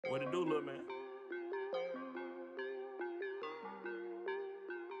What it do, little man?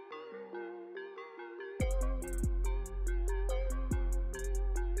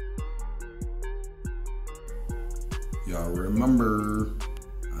 Y'all remember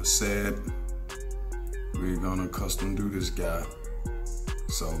I said we're gonna custom do this guy.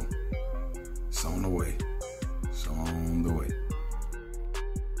 So it's on the way. It's on the way.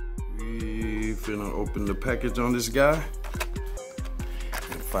 We finna open the package on this guy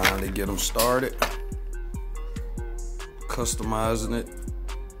and finally get him started. Customizing it.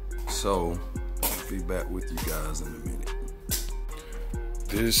 So I'll be back with you guys in a minute.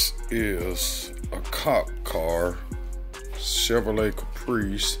 This is a cop car. Chevrolet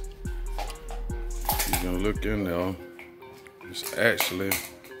Caprice. You can look in there. It's actually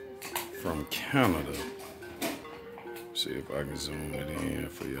from Canada. See if I can zoom it in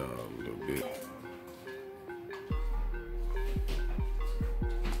for y'all a little bit.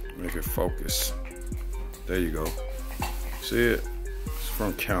 Make it focus. There you go. See it? It's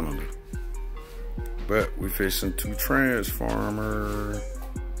from Canada. But we fixing to transformer.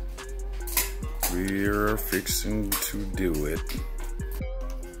 We're fixing to do it.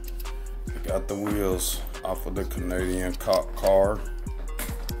 I got the wheels off of the Canadian cop car.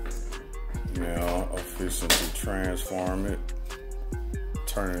 Now I'm fixing to transform it,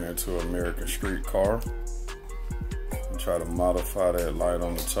 turn it into an American street car. And try to modify that light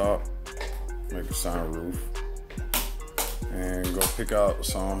on the top, make a sunroof, and go pick out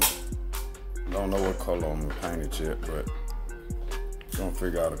some. Don't know what color I'm gonna paint it yet, but gonna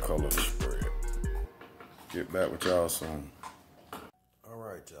figure out a color to spread. Get back with y'all soon. All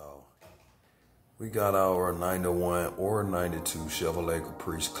right, y'all. We got our 91 or 92 Chevrolet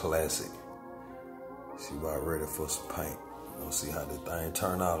Caprice Classic. She about ready for some paint. We'll see how the thing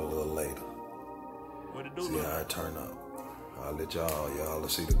turn out a little later. What it do, see how it turn out. I'll let y'all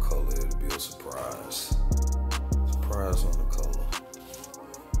see the color. It'll be a surprise. Surprise on the color.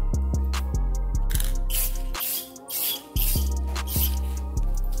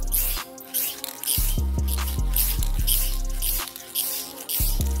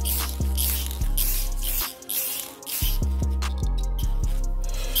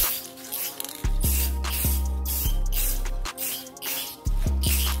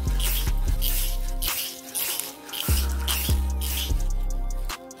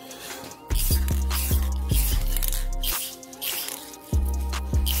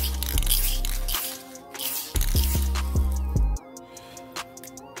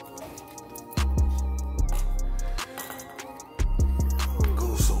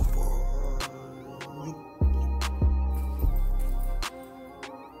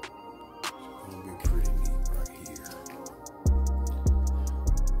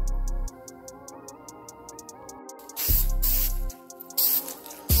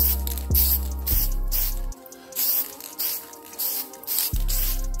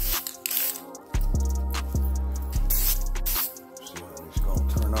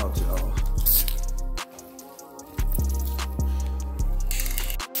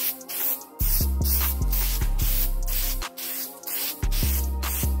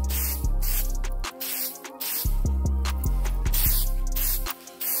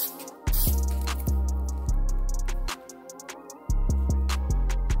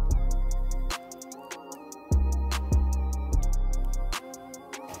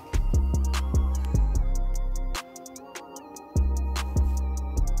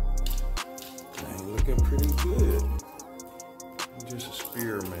 Looking pretty good. Just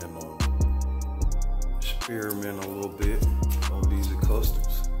experiment a little bit on these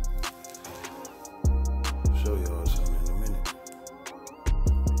customs. Show y'all something in a minute.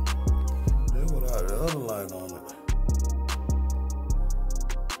 Then without the other light on it.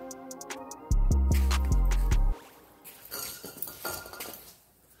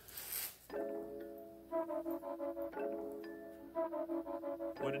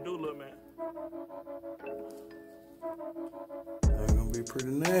 What it do, little man? It's gonna be pretty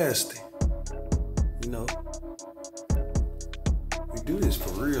nasty. You know, we do this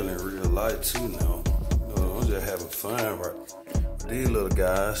for real in real life too now. You know, I'm just having fun right with these little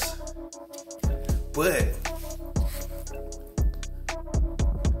guys. But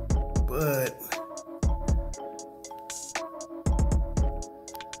wait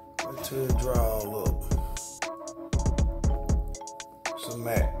till it dry all up. Some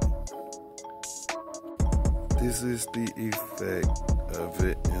matte. This is the effect of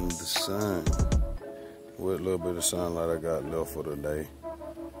it in the sun. What little bit of sunlight I got left for today.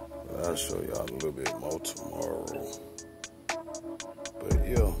 But I'll show y'all a little bit more tomorrow. But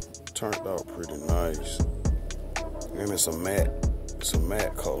yeah, turned out pretty nice. And it's a matte It's a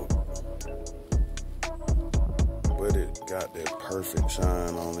matte color, but it got that perfect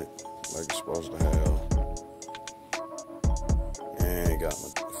shine on it, like it's supposed to have. And it got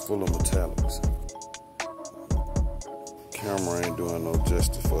full of metallics. Camera ain't doing no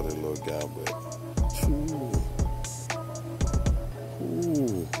justice for that little guy, but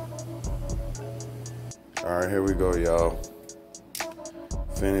ooh. All right, here we go, y'all.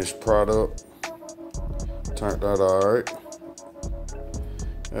 Finished product. Turned out all right.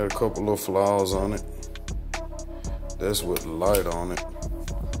 Had a couple of flaws on it. That's with the light on it.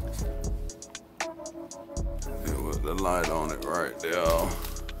 And with the light on it right there.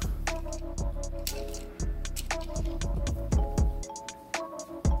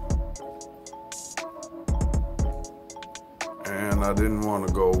 And I didn't want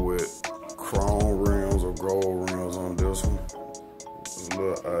to go with chrome rims or gold rims on this one. It's a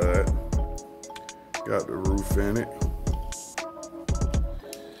little odd. Got the roof in it.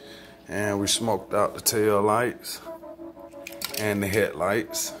 And we smoked out the tail lights and the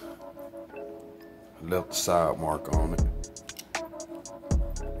headlights. Left the side mark on it.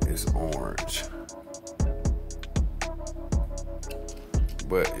 It's orange.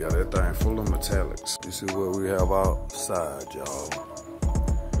 But yeah, that thing full of metallics. This is what we have outside, y'all.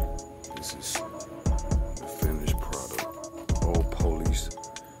 This is the finished product. Old Police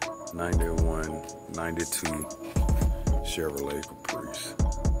 91, 92 Chevrolet Caprice.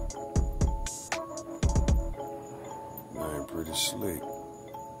 Man, pretty slick.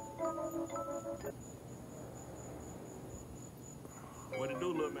 What it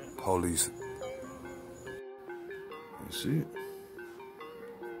do, little man? Police. You see it?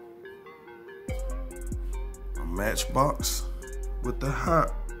 A matchbox with the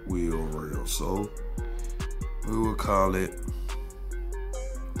Hot Wheel rail. So we would call it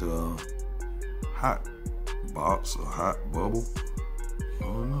the Hot Box or Hot Bubble. I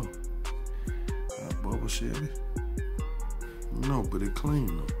don't know. Hot Bubble Chevy? No, but it clean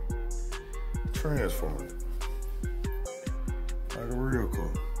though. Transform it. Like a real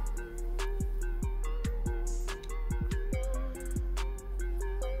car.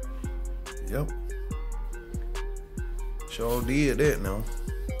 Yep. Sure did that now.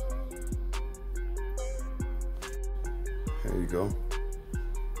 There you go.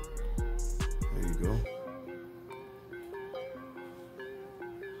 There you go.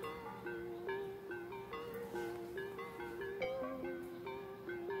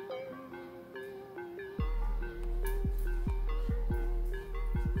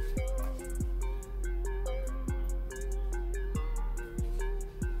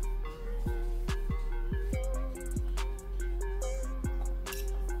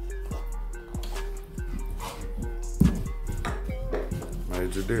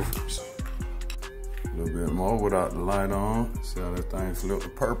 Major difference. A little bit more without the light on. See how that thing flipped to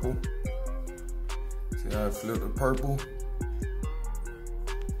purple? See how it flipped to purple?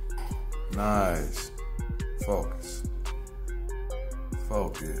 Nice. Focus.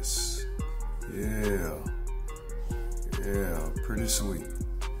 Focus. Yeah. Yeah, pretty sweet.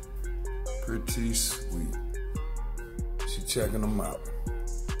 Pretty sweet. She checking them out.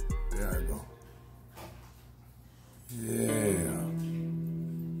 There I go. Yeah.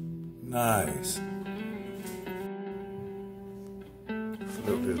 Nice.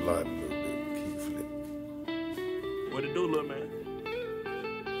 Flip this light a little bit. Keep flipping. What it do, little man?